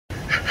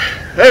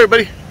Hey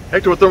everybody,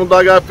 Hector with Thermal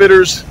Dog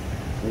Outfitters.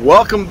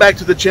 Welcome back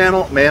to the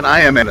channel. Man, I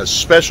am in a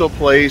special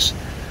place.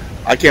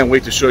 I can't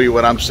wait to show you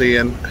what I'm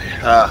seeing.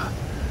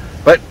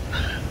 But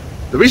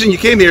the reason you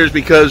came here is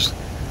because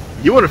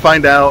you want to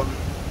find out,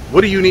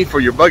 what do you need for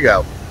your bug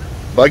out?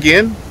 Bug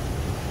in?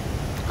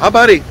 How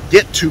about a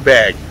get-to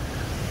bag?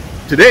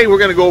 Today we're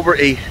going to go over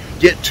a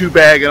get-to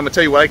bag, and I'm going to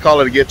tell you why I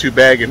call it a get-to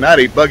bag and not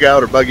a bug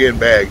out or bug in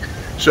bag.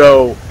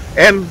 So,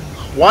 and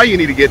why you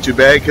need a get-to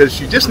bag,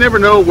 because you just never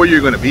know where you're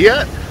going to be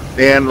at.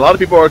 And a lot of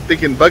people are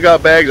thinking bug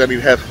out bags, I need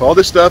to have all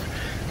this stuff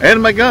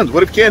and my guns.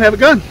 What if you can't have a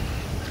gun?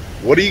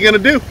 What are you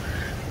going to do?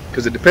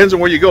 Because it depends on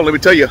where you go. Let me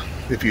tell you,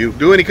 if you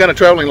do any kind of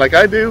traveling like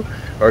I do,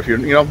 or if you're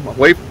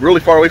really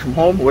far away from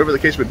home, whatever the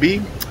case would be,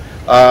 in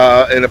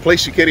a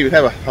place you can't even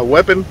have a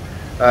weapon,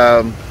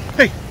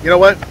 hey, you know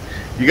what?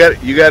 You got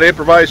to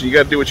improvise, and you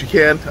got to do what you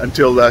can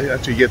until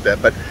you get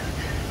that. But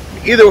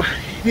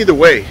either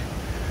way,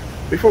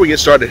 before we get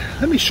started,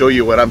 let me show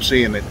you what I'm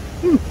seeing.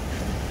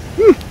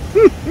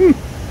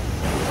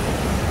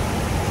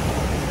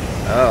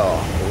 Oh,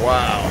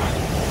 wow.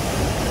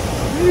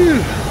 Whew.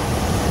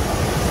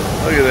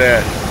 Look at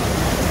that.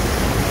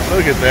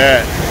 Look at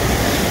that.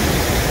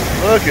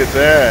 Look at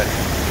that.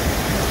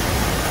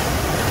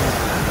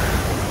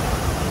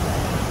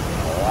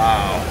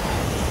 Wow.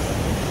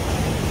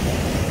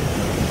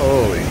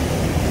 Holy.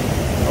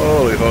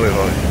 Holy, holy,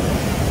 holy.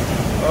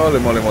 Holy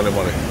moly, moly,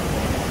 moly.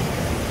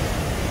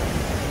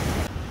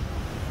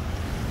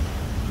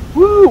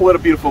 Woo, what a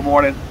beautiful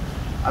morning.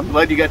 I'm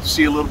glad you got to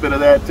see a little bit of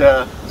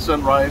that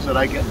sunrise that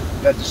I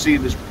got to see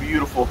in this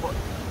beautiful,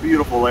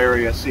 beautiful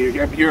area. See,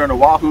 I'm here in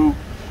Oahu,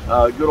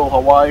 good old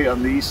Hawaii,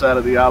 on the east side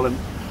of the island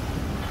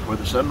where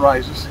the sun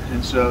rises,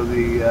 and so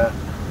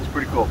it's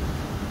pretty cool.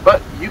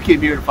 But you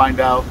came here to find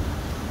out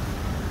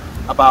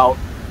about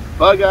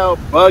bug out,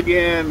 bug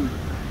in,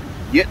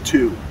 get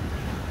to.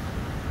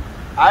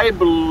 I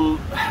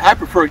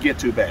prefer get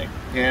to bag,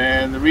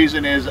 and the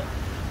reason is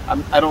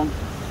I'm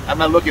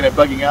not looking at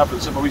bugging out for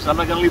the simple reason I'm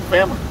not going to leave the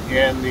family.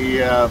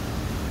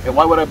 And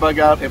why would I bug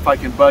out if I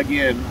can bug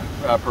in,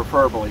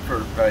 preferably for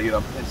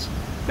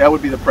that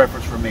would be the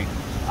preference for me.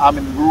 I'm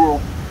in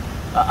rural,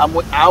 I'm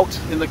out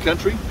in the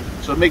country,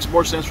 so it makes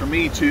more sense for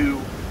me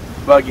to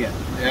bug in.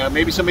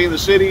 Maybe somebody in the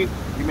city,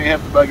 you may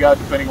have to bug out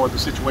depending on what the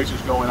situation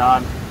is going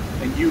on,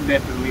 and you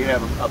definitely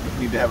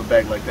need to have a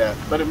bag like that.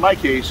 But in my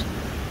case,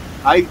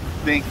 I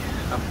think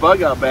a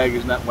bug out bag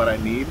is not what I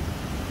need.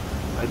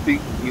 I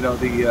think in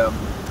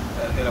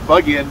a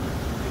bug in,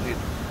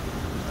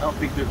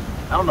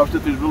 I don't know if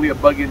there's really a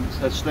bug in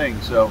such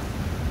thing. So,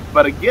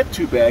 but a get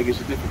to bag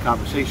is a different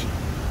conversation.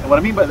 And what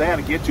I mean by that,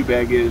 a get to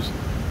bag is,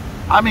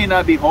 I may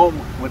not be home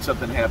when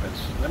something happens.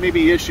 There may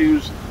be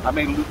issues. We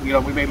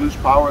may lose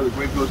power. The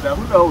grid goes down.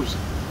 Who knows?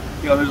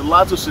 There's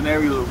lots of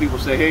scenarios where people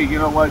say, hey, you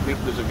know what?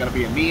 There's going to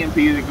be an EMP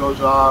that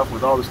goes off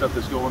with all the stuff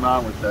that's going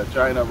on with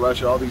China,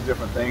 Russia, all these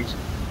different things.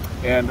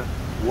 And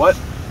what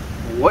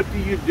do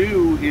you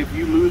do if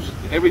you lose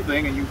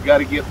everything and you've got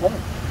to get home?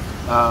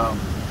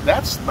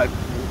 That's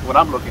what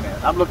I'm looking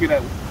at. I'm looking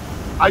at,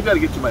 I've got to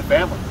get to my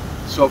family.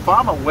 So if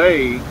I'm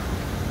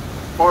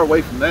far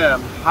away from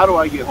them, how do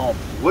I get home?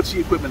 What's the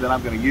equipment that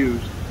I'm going to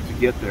use to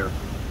get there?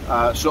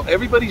 So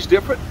everybody's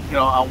different,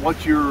 on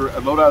what your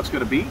loadout's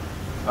going to be.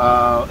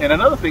 And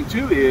another thing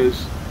too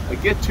is, a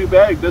get-to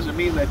bag doesn't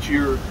mean that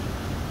you're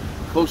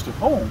close to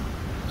home.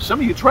 Some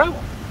of you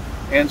travel,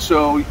 and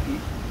so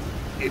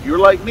if you're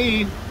like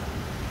me,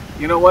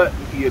 you know what,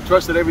 you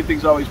trust that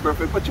everything's always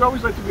perfect, but you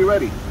always like to be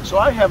ready. So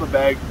I have a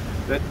bag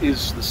that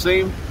is the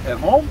same at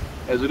home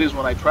as it is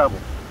when I travel.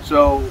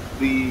 So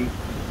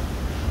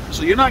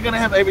you're not going to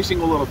have every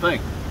single little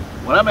thing.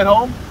 When I'm at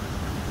home,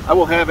 I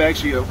will have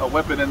actually a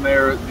weapon in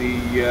there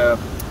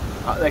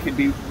that can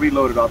be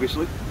reloaded,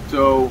 obviously,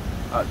 so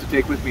to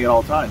take with me at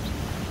all times.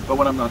 But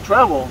when I'm on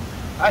travel,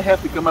 I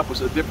have to come up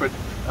with a different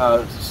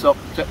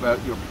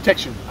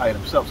protection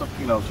item, so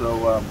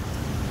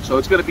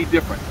it's going to be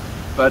different.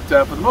 But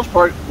for the most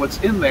part, what's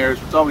in there is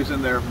what's always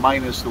in there,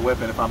 minus the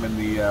weapon if I'm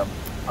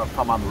if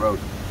I'm on the road.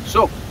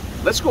 So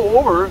let's go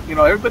over.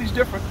 Everybody's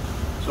different.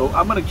 So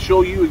I'm going to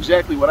show you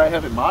exactly what I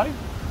have in mind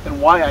and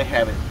why I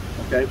have it.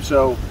 Okay,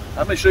 so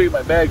I'm going to show you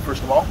my bag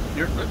first of all.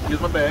 Here's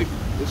my bag.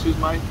 This is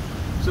my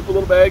simple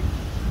little bag.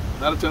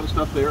 Not a ton of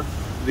stuff there.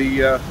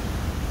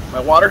 My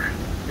water.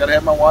 Got to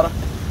have my water.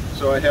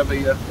 So I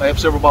have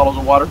several bottles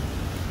of water.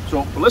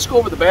 So but let's go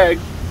over the bag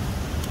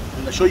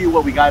and I'll show you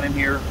what we got in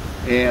here,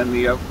 and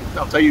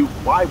I'll tell you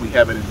why we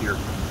have it in here.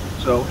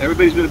 So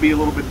everybody's going to be a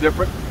little bit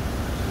different.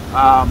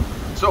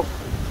 So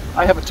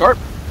I have a tarp,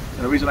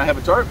 and the reason I have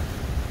a tarp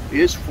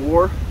is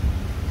for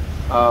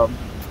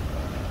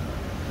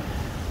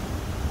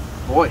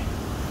boy,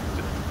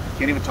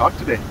 can't even talk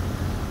today.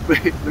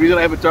 But the reason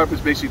I have a tarp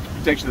is basically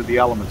protection of the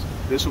elements.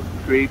 This will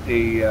create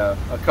a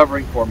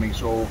covering for me,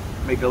 so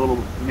make a little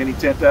mini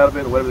tent out of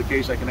it, or whatever the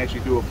case. I can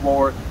actually do a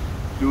floor,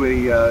 do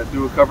a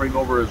covering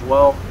over as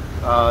well.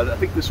 I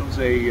think this one's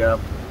I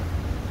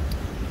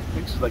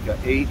think it's like an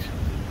 8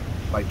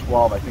 by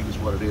 12, I think is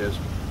what it is.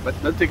 But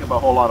it doesn't take up a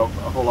whole lot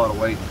of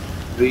weight.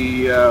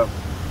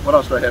 what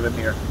else do I have in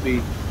here?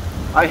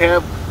 I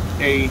have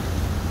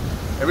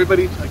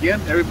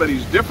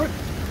everybody's different,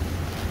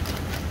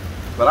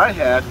 but I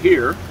have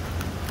here,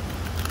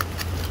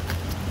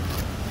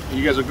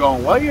 you guys are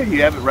going, well, yeah,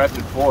 you have it wrapped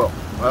in foil.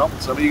 Well,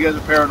 some of you guys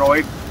are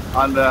paranoid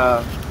on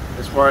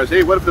as far as,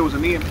 hey, what if there was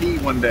an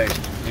EMP one day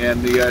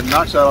and the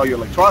knocks out all your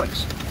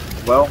electronics?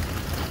 Well,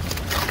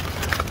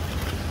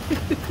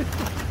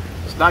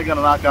 it's not going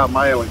to knock out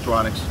my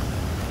electronics.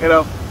 You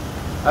know,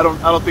 I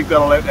don't think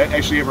that'll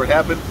actually ever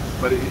happen,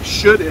 but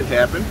should it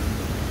happen,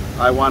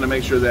 I want to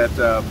make sure that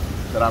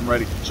that I'm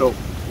ready. So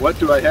what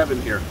do I have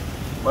in here?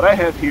 What I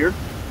have here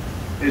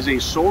is a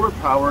solar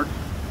powered,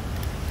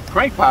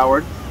 crank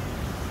powered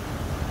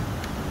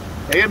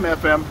AM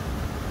FM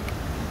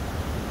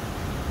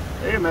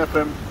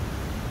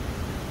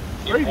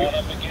radio.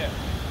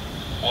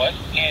 What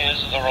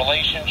is the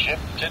relationship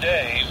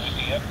today with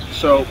the FTC?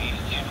 So,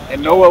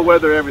 and NOAA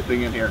weather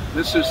everything in here.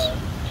 This is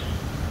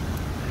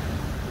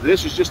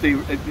just the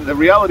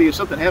reality. If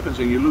something happens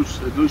and you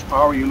lose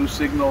power, you lose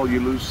signal,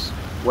 you lose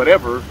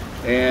whatever,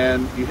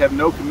 and you have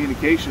no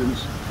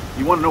communications,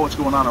 you want to know what's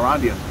going on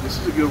around you. This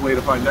is a good way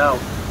to find out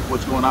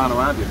what's going on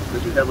around you,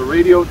 because you have a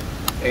radio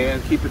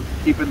and keep in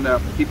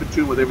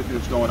tune with everything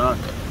that's going on.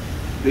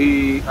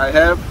 I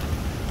have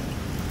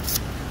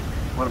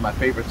one of my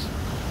favorites,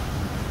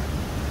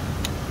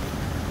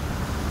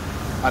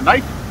 a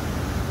knife,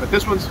 but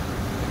this one's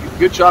a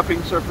good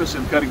chopping surface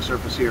and cutting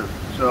surface here.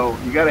 So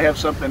you got to have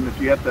something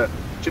if you have to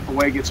chip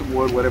away, get some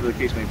wood, whatever the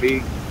case may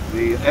be.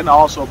 And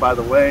also, by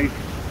the way,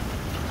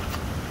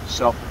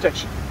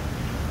 self-protection.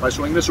 If I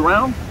swing this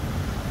around,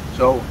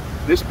 so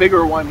this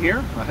bigger one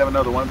here, I have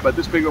another one, but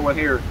this bigger one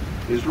here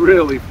is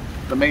really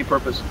the main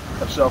purpose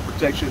of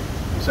self-protection,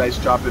 besides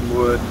chopping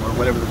wood or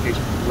whatever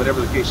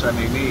the case I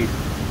may need.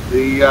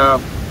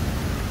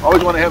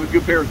 Always want to have a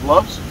good pair of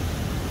gloves,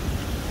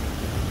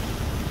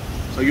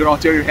 so you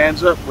don't tear your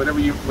hands up whatever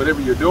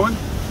you're doing.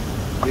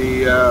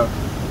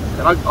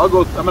 And I'm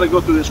going to go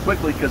through this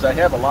quickly because I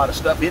have a lot of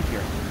stuff in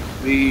here.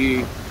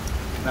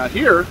 Now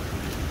here,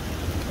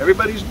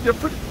 everybody's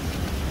different.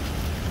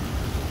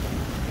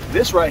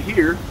 This right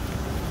here,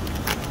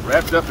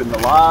 wrapped up in a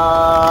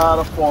lot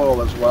of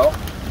foil as well.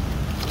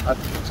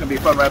 It's going to be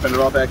fun wrapping it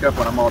all back up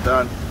when I'm all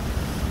done.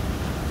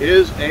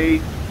 Is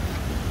a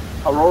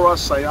Aurora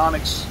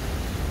Psionics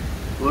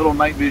little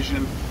night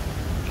vision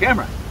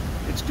camera.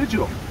 It's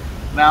digital.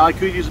 Now I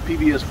could use a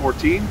PVS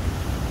 14,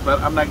 but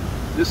I'm not.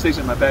 This stays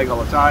in my bag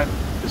all the time.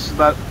 This is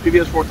about,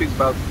 PVS 14 is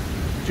about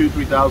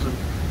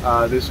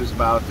 $2,000-3,000. This is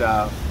about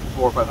 $400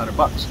 or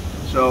 $500.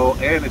 So,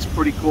 and it's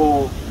pretty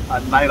cool. A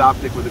night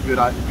optic with a good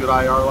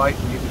IR light,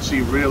 and you can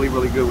see really,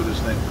 really good with this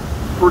thing.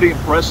 Pretty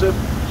impressive.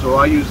 So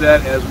I use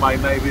that as my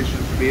night vision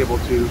to be able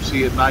to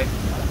see at night,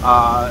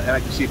 and I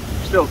can see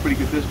still a pretty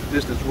good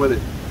distance with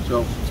it.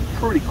 So it's a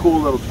pretty cool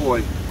little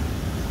toy.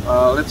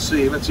 Let's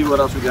see what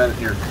else we got in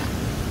here.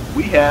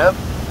 We have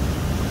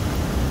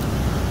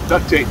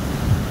duct tape.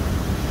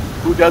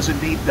 Who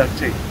doesn't need duct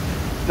tape?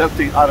 Duct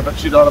tape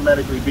should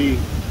automatically be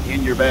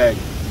in your bag.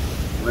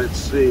 Let's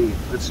see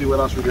what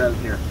else we got in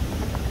here.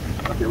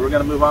 Okay, we're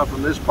going to move on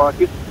from this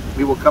pocket.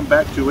 We will come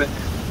back to it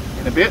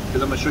in a bit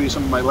because I'm going to show you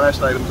some of my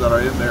last items that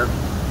are in there.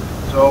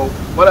 So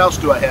what else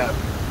do I have?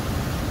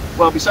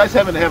 Well, besides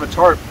having to have a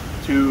tarp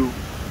to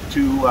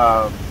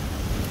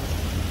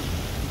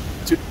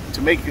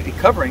make a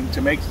covering,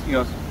 to make,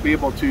 be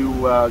able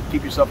to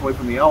keep yourself away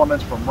from the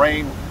elements, from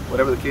rain,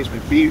 whatever the case may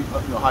be,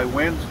 high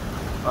winds.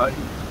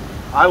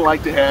 I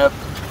like to have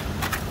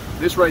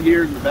this right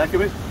here in the back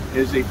of it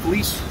is a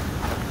fleece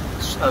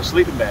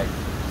sleeping bag.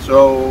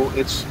 So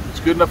it's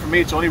good enough for me.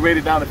 It's only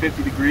rated down to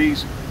 50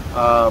 degrees.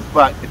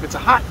 But if it's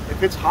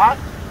hot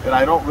and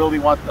I don't really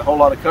want a whole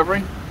lot of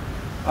covering,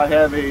 I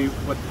have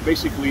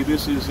basically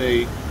this is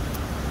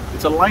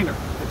it's a liner.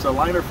 It's a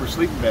liner for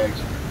sleeping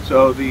bags.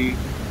 So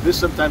this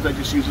sometimes I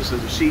just use this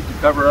as a sheet to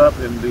cover up,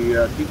 and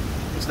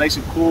it's nice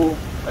and cool.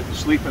 I can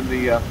sleep in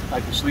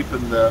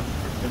the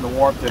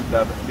warmth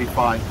and be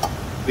fine.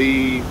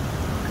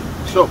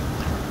 So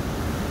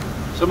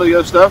some of the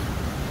other stuff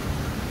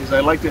is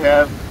I like to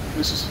have.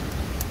 This is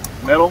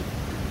metal.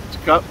 It's a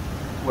cup.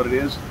 What it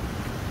is.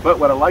 But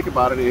what I like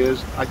about it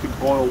is I can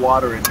boil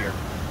water in here.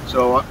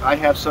 So I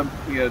have some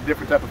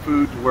different type of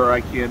food where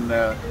I can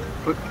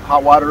put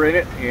hot water in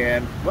it,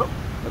 and the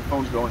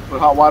phone's going. Put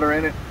hot water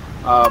in it,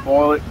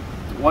 boil it.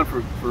 One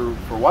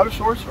for water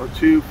source, or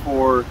two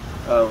for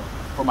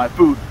my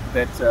food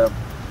that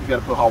you got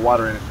to put hot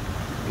water in it.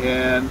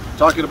 And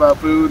talking about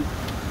food,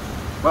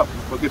 well,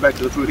 we'll get back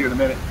to the food here in a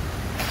minute.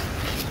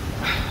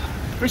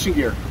 Fishing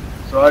gear.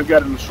 So I've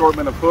got an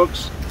assortment of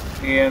hooks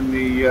and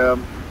a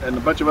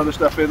bunch of other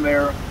stuff in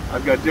there.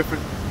 I've got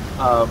different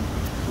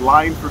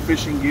line for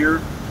fishing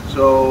gear.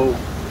 So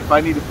if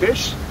I need to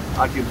fish,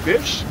 I can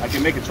fish. I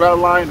can make a trout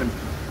line and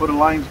put a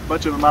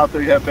bunch of them out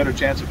there. You have a better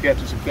chance of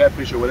catching some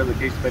catfish or whatever the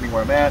case, depending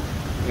where I'm at.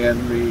 And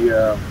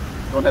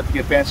don't have to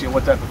get fancy on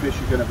what type of fish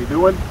you're going to be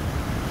doing,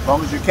 as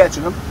long as you're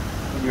catching them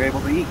and you're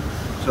able to eat.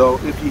 So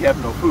if you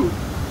have no food.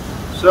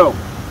 So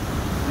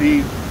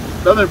the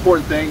other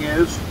important thing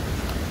is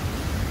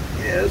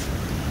is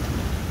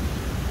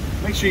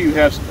make sure you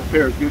have a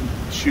pair of good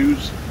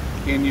shoes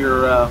in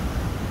your,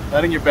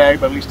 not in your bag,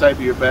 but at least tied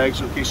to your bag,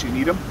 so in case you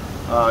need them.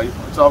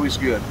 It's always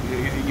good.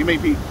 You may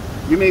be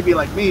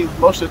like me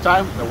most of the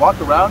time. I walk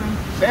around in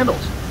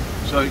sandals,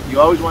 so you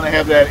always want to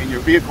have that in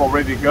your vehicle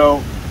ready to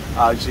go,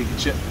 so you can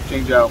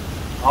change out.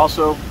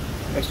 Also,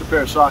 extra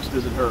pair of socks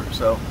doesn't hurt,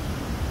 so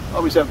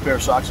always have a pair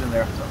of socks in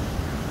there. So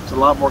it's a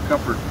lot more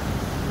comfort.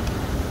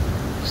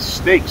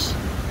 Stakes.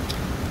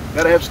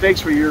 Got to have stakes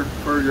for your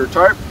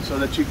tarp so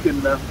that you can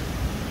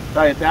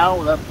tie it down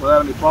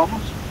without any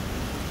problems.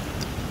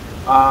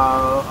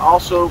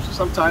 Also,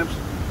 sometimes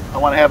I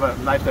want to have a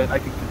knife that I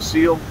can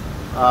conceal,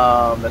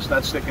 that's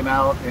not sticking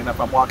out, and if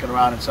I'm walking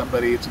around and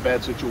it's a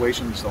bad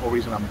situation, it's the whole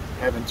reason I'm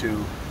having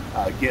to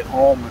get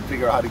home and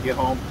figure out how to get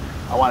home.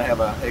 I want to have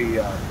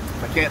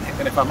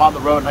if I'm on the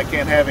road and I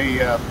can't have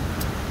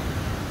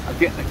I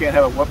can't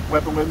have a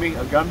weapon with me,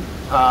 a gun,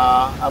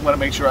 I'm going to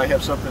make sure I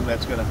have something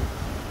that's going to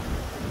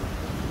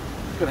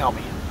help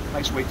me.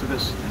 Nice weight to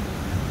this.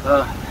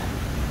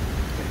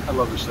 I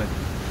love this thing.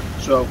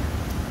 So,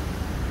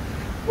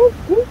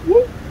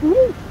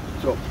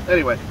 so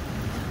anyway,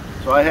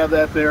 so I have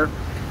that there.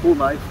 Cool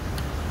knife.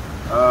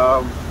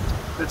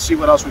 Let's see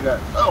what else we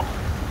got. Oh,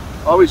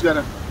 always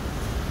gotta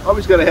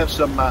have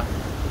some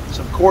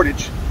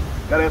cordage.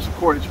 Gotta have some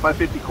cordage.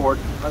 550 cord.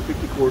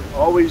 550 cord.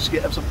 Always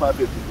have some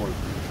 550 cord,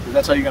 because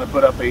that's how you're gonna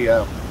put up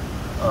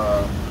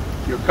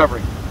your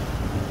covering.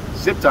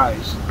 Zip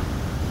ties.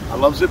 I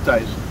love zip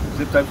ties.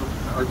 Zip ties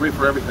are great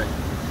for everything.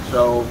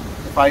 So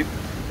if I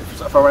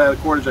run out of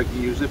cordage, I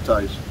can use zip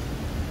ties.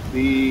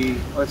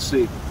 Let's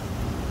see,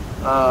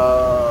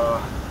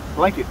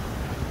 blanket.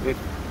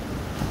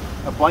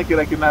 A blanket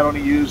I can not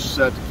only use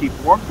to keep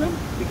warmth in,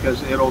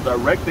 because it'll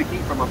direct the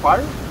heat from a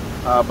fire,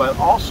 but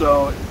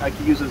also I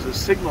can use it as a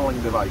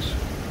signaling device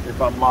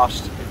if I'm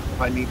lost,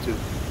 if I need to.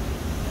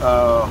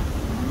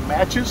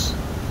 Matches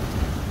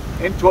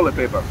and toilet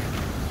paper.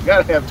 You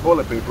gotta have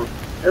toilet paper.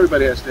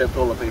 Everybody has to have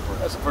toilet paper.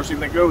 That's the first thing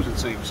that goes, it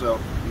seems. So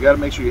you gotta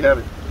make sure you have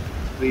it.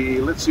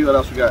 Let's see what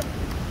else we got.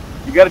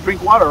 You got to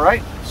drink water,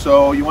 right?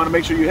 So you want to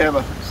make sure you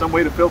have some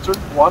way to filter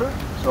water.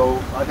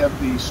 So I have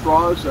the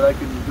straws that I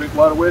can drink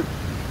water with.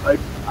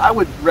 I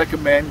would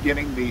recommend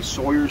getting the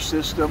Sawyer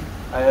system.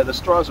 The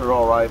straws are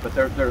all right, but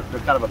they're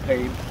kind of a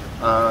pain.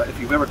 If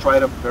you've ever tried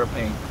them, they're a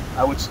pain.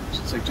 I would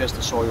suggest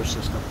the Sawyer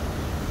system.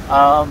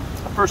 A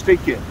first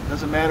aid kit.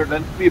 Doesn't matter.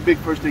 Doesn't be a big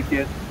first aid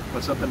kit,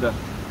 but something to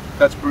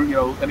cuts,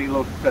 any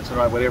little cuts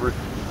around, whatever.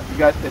 You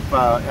got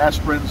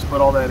aspirins,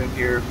 put all that in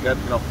here. You got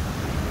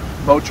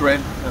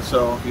Motrin, and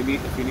so if you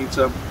need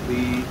some,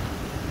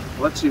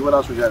 let's see what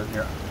else we got in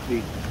here.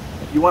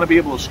 If you want to be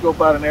able to scope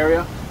out an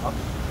area,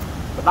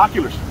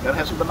 binoculars. Gotta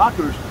have some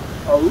binoculars.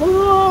 I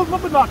love my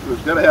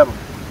binoculars. Gotta have them.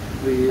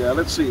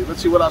 Let's see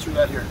what else we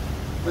got here.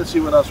 Let's see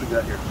what else we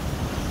got here.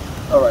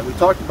 All right, we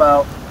talked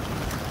about.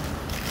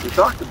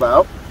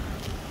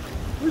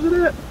 Where's it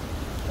at?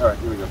 All right,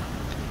 here we go.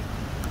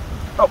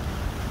 Oh,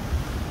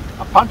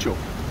 a poncho.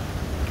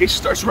 In case it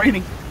starts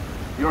raining,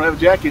 you don't have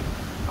a jacket.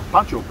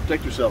 Poncho,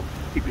 protect yourself,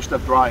 keep your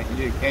stuff dry and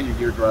your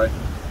gear dry.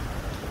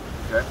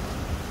 Okay.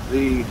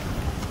 You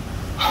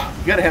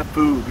gotta have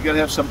food. You gotta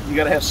have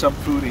some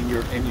food in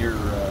your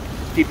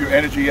keep your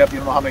energy up. You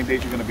don't know how many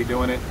days you're going to be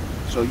doing it,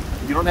 so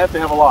you don't have to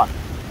have a lot.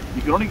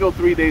 You can only go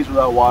 3 days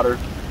without water.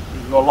 You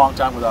can go a long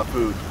time without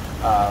food.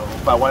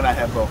 But why not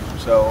have both?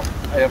 So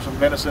I have some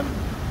venison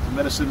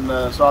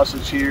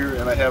sausage here,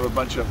 and I have a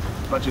bunch of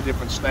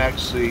different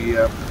snacks.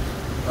 The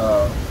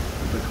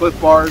Cliff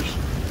Bars.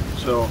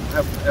 So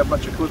have a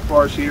bunch of Cliff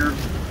Bars here,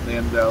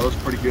 and those are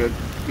pretty good.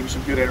 Give you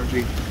some good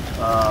energy.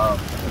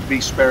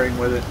 Be sparing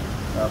with it,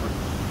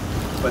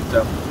 but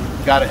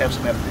gotta have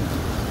some energy.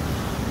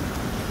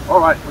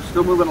 All right, we're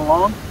still moving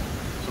along.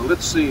 So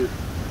let's see.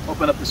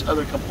 Open up this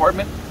other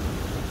compartment,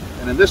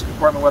 and in this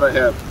compartment, what I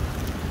have?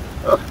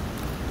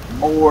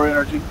 More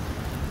energy.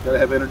 Gotta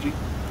have energy.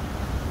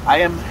 I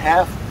am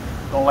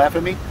don't laugh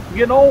at me, I'm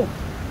getting old.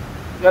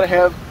 Gotta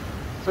have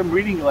some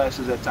reading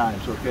glasses at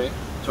times, okay?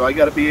 So I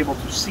gotta be able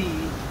to see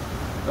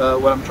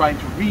what I'm trying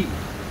to read.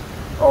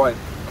 All right,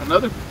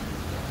 another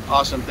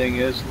awesome thing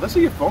is, let's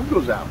say your phone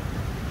goes out.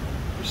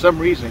 For some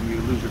reason, you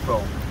lose your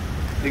phone.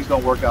 Things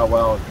don't work out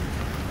well.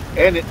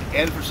 And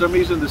for some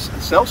reason, the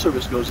cell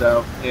service goes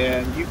out,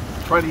 and you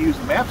try to use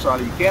the maps on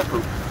it, you can't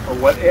for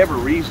whatever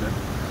reason.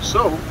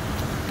 So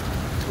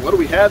what do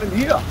we have in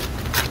here?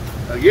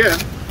 Again,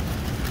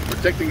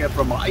 protecting it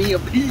from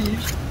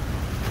EMPs.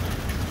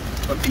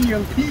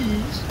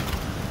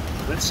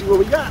 Let's see what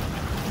we got.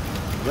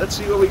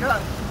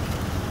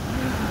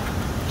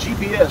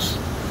 GPS.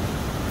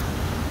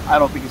 I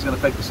don't think it's going to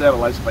affect the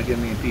satellites if I get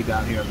an EMP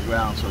down here on the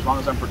ground. So as long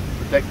as I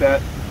protect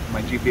that,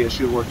 my GPS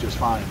should work just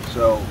fine.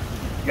 So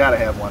you got to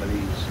have one of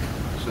these.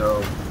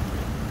 So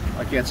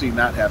I can't see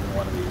not having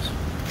one of these.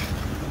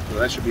 So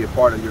that should be a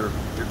part of your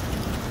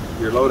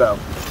loadout.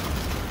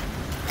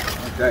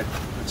 Okay,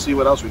 let's see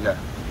what else we got.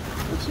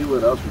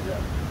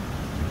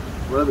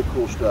 What other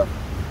cool stuff?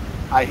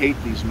 I hate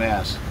these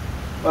masks,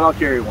 but I'll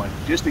carry one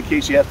just in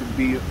case you have to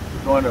be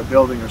going to a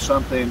building or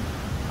something.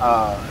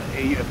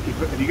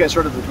 If you guys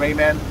heard of the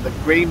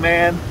gray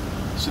man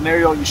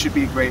scenario, you should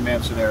be a gray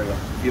man scenario.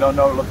 If you don't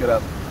know, look it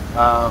up.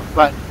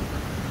 But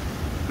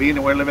being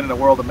that we're living in a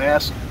world of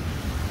masks,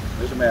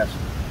 there's a mask.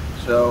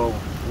 So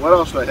what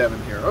else do I have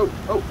in here?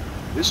 Oh,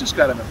 this is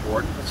kind of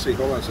important. Let's see.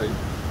 Hold on a second.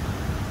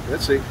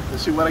 Let's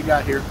see what I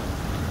got here.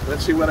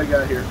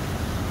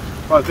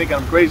 Probably thinking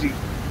I'm crazy.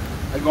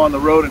 I go on the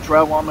road and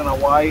travel. I'm in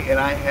Hawaii, and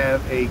I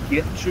have a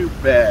get-to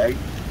bag.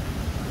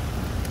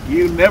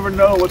 You never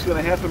know what's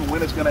going to happen,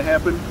 when it's going to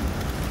happen,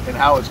 and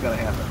how it's going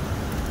to happen.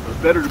 So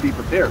it's better to be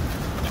prepared.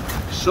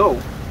 So,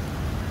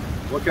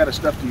 what kind of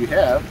stuff do you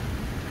have?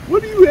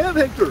 What do you have,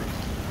 Hector?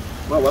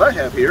 Well, what I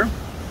have here,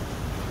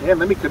 and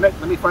let me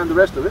find the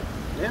rest of it.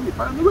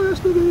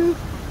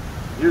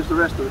 Here's the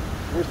rest of it.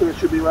 The rest of it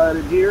should be right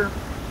in here.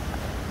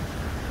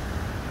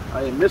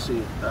 I am missing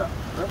it.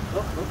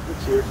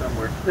 It's here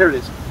somewhere. There it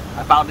is.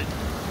 I found it.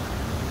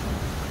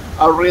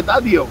 A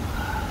radio.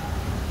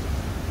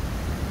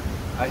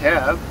 I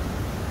have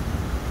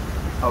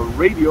a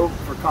radio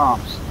for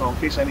comms. So in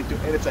case I need to,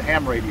 and it's a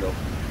ham radio.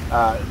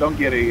 Don't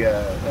get any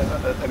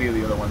of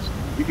the other ones.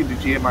 You can do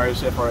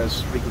GMRS,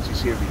 FRS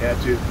frequencies here if you had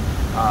to.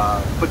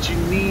 But you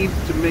need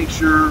to make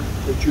sure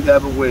that you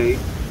have a way.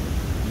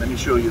 Let me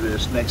show you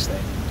this next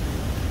thing.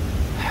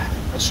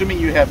 Assuming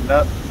you have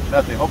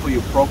nothing, hopefully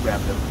you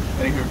programmed them.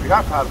 And if you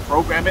forgot how to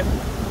program it,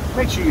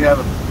 make sure you have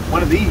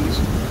one of these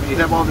and you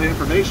have all the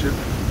information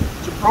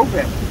to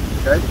program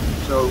it. Okay?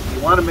 So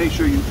you want to make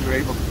sure you're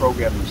able to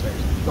program these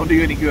things. Don't do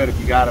you any good if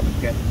you got them and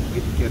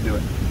you can't do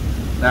it.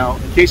 Now,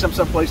 in case I'm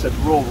someplace that's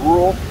real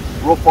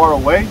far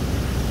away,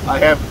 I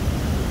have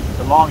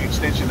the long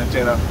extension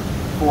antenna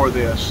for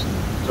this,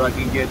 so I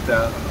can get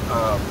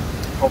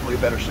hopefully a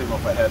better signal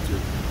if I had to.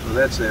 So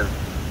that's there.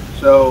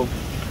 So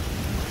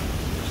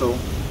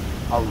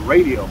a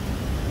radio.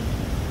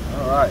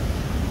 All right.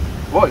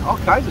 Boy, all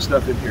kinds of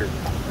stuff in here.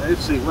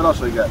 Let's see, what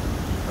else I got?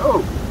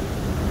 Oh,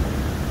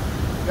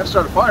 gotta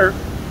start a fire.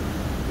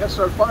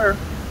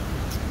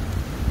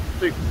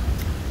 See.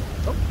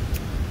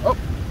 Oh,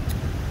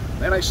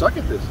 man, I suck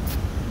at this.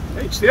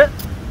 Hey, see it?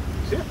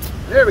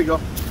 There we go.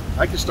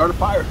 I can start a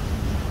fire.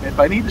 And if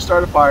I need to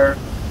start a fire,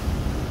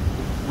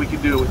 we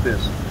can do it with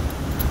this.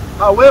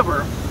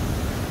 However,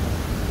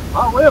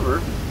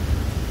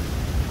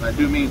 and I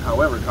do mean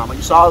however, comma,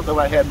 you saw that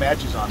I had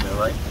matches on there,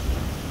 right?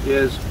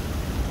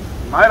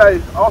 Might I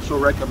also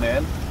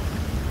recommend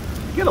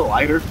get a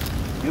lighter.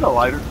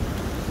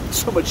 It's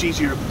so much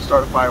easier to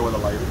start a fire with a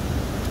lighter.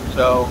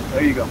 So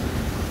there you go.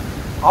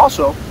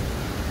 Also,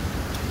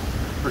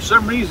 for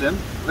some reason,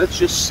 let's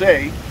just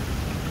say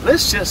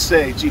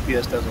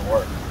GPS doesn't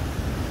work.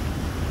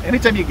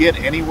 Anytime you get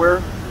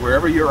anywhere,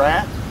 wherever you're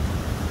at,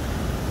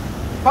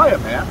 buy a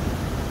map.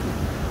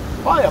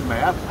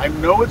 I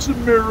know it's a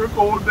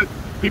miracle that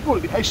people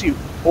actually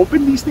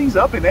open these things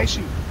up and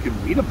actually can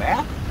read a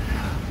map.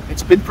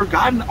 It's been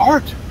forgotten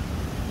art.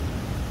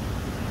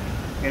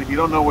 And if you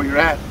don't know where you're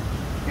at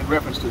in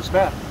reference to this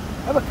map,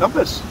 have a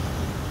compass.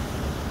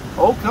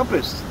 Old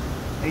compass.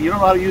 And you don't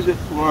know how to use it,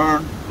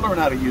 learn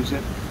how to use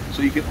it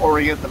so you can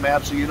orient the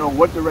map so you know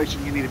what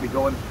direction you need to be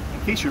going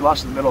in case you're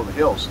lost in the middle of the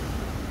hills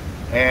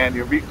and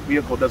your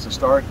vehicle doesn't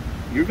start.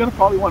 You're going to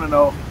probably want to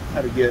know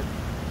how to get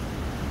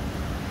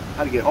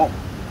home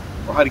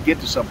or how to get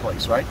to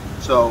someplace, right?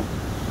 So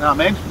now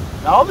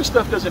all this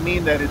stuff doesn't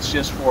mean that it's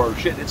just for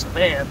shit. It's the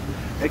fan.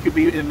 It could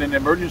be in an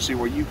emergency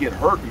where you get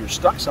hurt or you're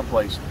stuck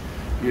someplace.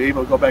 You're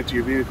able to go back to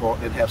your vehicle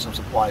and have some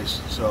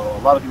supplies. So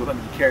a lot of people don't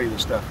even carry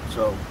this stuff.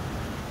 So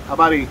how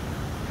about a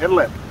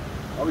headlamp?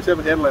 Always have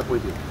a headlamp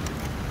with you.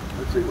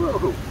 Let's see.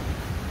 Whoa.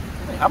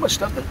 Hey, how much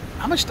stuff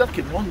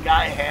can one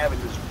guy have in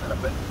this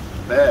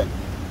bag?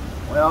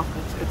 Well,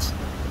 it's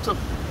a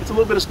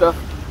little bit of stuff.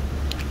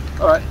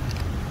 All right.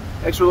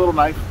 Extra little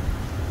knife.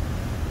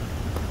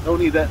 Don't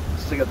need that.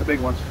 Let's take out the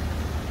big ones.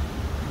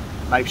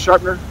 Knife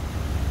sharpener.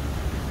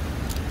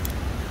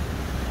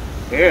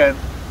 And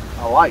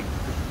a light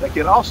that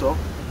can also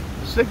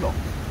signal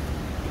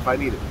if I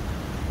need it.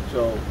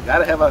 So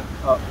gotta have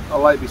a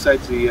light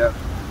besides the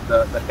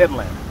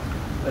headlamp.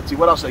 Let's see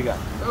what else I got.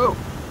 Oh,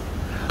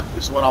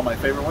 this is one of my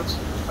favorite ones.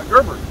 A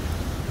Gerber.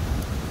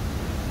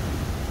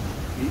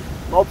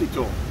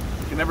 Multi-tool.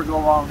 You can never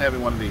go wrong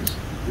having one of these.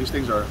 These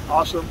things are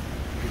awesome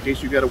in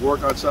case you got to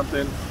work on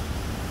something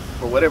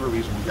for whatever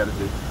reason you got to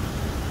do.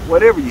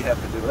 Whatever you have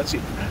to do. Let's see.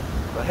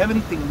 Do I have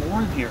anything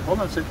more in here?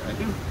 Hold on a second. I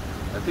do.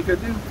 I think I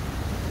do.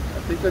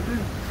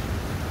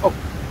 Oh,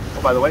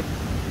 by the way,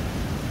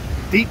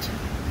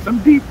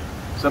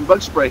 some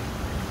bug spray.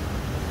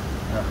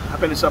 I've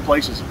been in some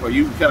places where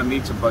you kind of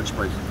need some bug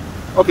sprays.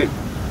 Okay,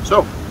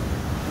 so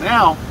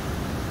now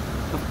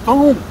the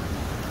foam.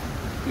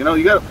 You know,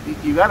 you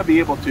gotta be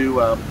able to.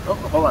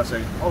 Hold on a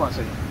second.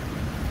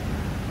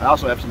 I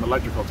also have some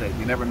electrical tape.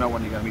 You never know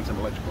when you're gonna need some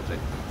electrical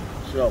tape.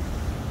 So,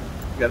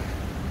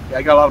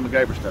 I got a lot of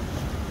MacGyver stuff.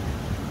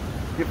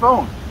 Your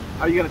phone.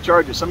 How are you going to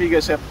charge it? Some of you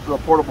guys have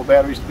portable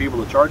batteries to be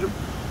able to charge them.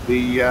 But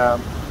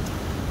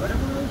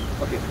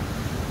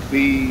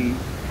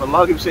a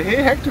lot of people say,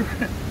 hey Hector,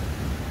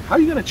 how are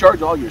you going to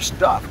charge all your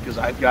stuff? Because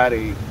I've got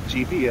a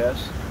GPS,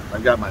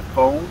 I've got my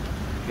phone,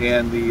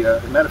 and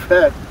the matter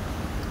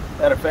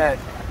of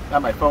fact,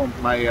 not my phone,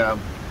 my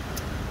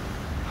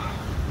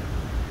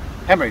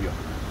ham radio.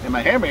 And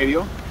my ham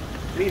radio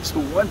needs a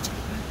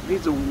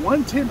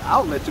 110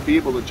 outlet to be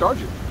able to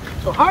charge it.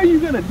 So how are you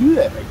going to do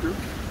that, Victor?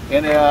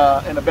 And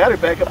a battery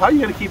backup, how are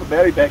you going to keep a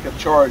battery backup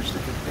charged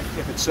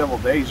if it's several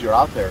days you're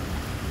out there?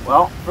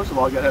 Well, first of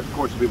all, you got to have the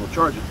cords to be able to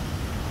charge it.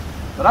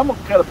 But I'm the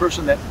kind of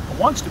person that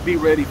wants to be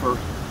ready for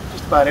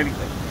just about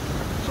anything.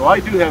 So I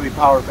do have a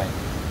power bank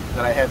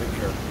that I have in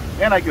here.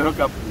 And I can hook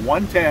up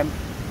 110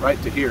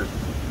 right to here.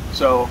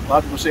 So a lot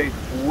of people say,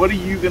 what are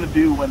you going to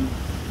do when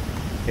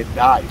it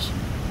dies?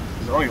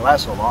 Because it only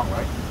lasts so long,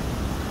 right?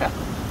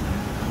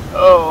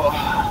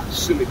 Oh,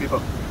 silly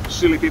people.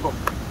 Silly people.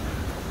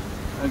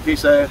 In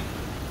case I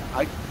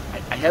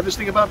have this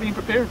thing about being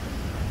prepared.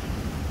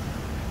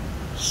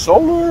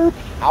 Solar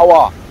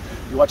power.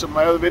 You watch some of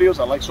my other videos,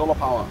 I like solar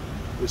power.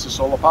 This is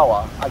solar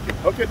power. I can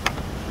hook it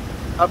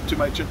up to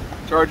my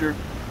charger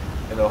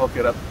and it'll hook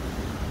it up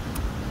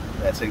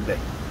that same day.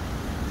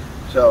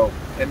 So,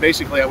 and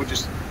basically I would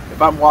just, if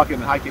I'm walking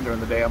and hiking during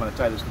the day, I'm going to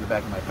tie this to the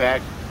back of my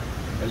pack.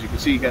 As you can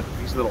see, you got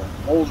these little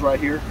holes right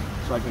here,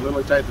 so I can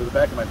literally tie it to the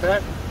back of my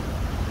pack,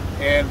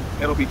 and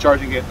it'll be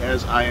charging it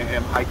as I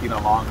am hiking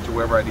along to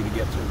wherever I need to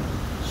get to.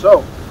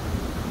 So,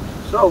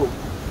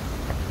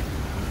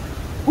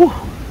 whew,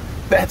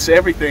 that's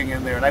everything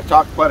in there, and I've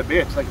talked quite a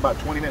bit. It's like about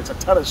 20 minutes, a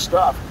ton of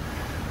stuff.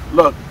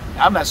 Look,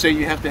 I'm not saying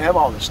you have to have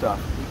all this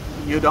stuff.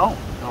 You don't,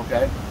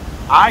 okay?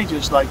 I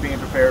just like being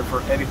prepared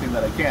for anything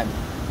that I can.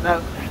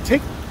 Now,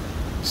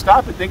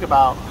 stop and think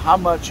about how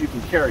much you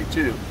can carry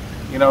too.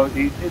 You know,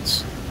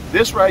 it's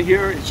this right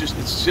here. It's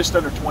just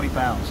under 20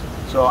 pounds.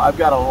 So I've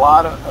got a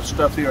lot of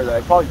stuff here that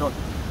I probably don't.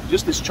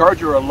 Just this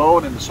charger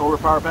alone and the solar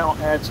power panel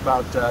adds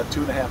about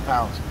 2.5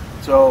 pounds.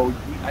 So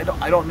I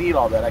don't need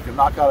all that. I can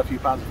knock out a few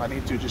pounds if I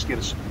need to. Just get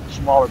a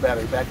smaller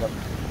battery backup.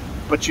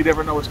 But you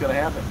never know what's going to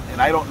happen,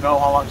 and I don't know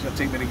how long it's going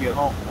to take me to get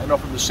home. I know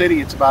from the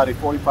city it's about a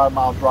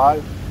 45-mile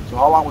drive. So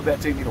how long would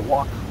that take me to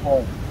walk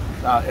home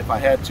if I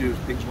had to? If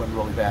things went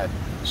really bad.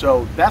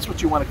 So that's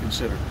what you want to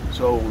consider.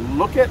 So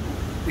look at,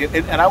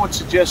 and I would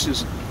suggest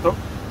is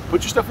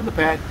put your stuff in the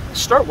pack,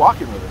 start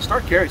walking with it,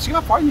 start carrying, see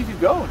how far you can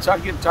go and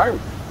start getting tired.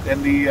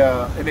 And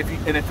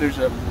if there's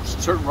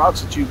certain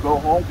routes that you go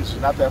home because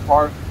it's not that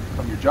far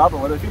from your job or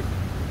whatever,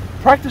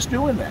 practice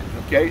doing that,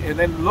 okay? And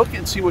then look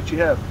and see what you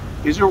have.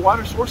 Is there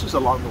water sources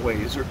along the way?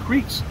 Is there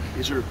creeks?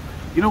 Is there,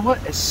 you know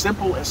what? As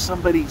simple as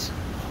somebody's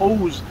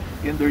hose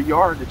in their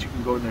yard that you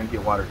can go in there and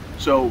get water.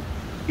 So,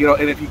 you know,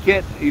 and if you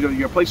can't, you know,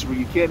 you're places where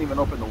you can't even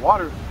open the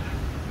water,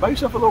 buy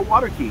yourself a little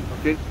water key,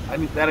 okay? I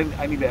need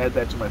to add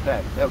that to my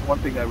pack. That's one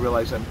thing I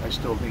realize I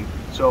still need.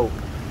 So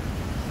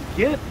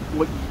get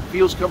what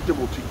feels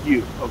comfortable to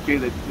you, okay,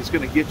 that is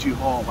going to get you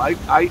home.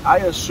 I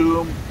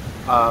assume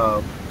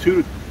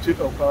 2 to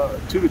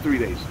 3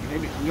 days,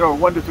 maybe, you know,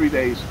 1 to 3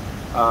 days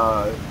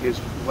is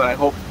what I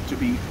hope to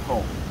be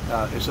home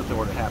if something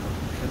were to happen.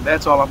 And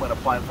that's all I'm going to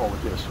plan for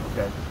with this,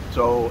 okay?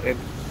 So,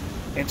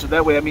 and so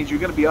that way that means you're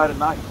going to be out at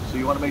night. So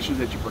you want to make sure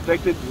that you're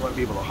protected, you want to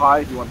be able to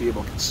hide, you want to be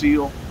able to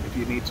conceal if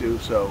you need to.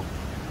 So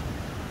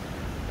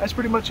that's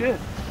pretty much it.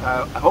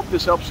 I hope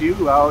this helps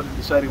you out in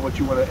deciding what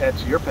you want to add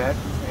to your pack.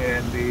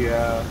 And you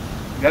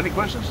got any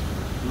questions?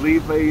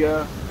 Leave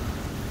a,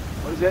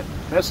 what is that,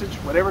 message,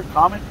 whatever,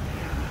 comment.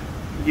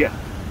 Yeah,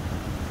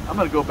 I'm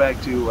going to go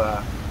back to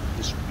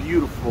this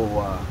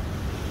beautiful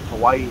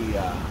Hawaii.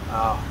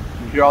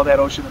 You hear all that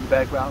ocean in the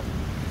background?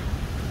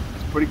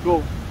 It's pretty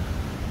cool.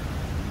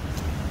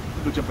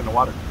 Go jump in the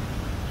water.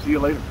 See you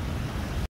later.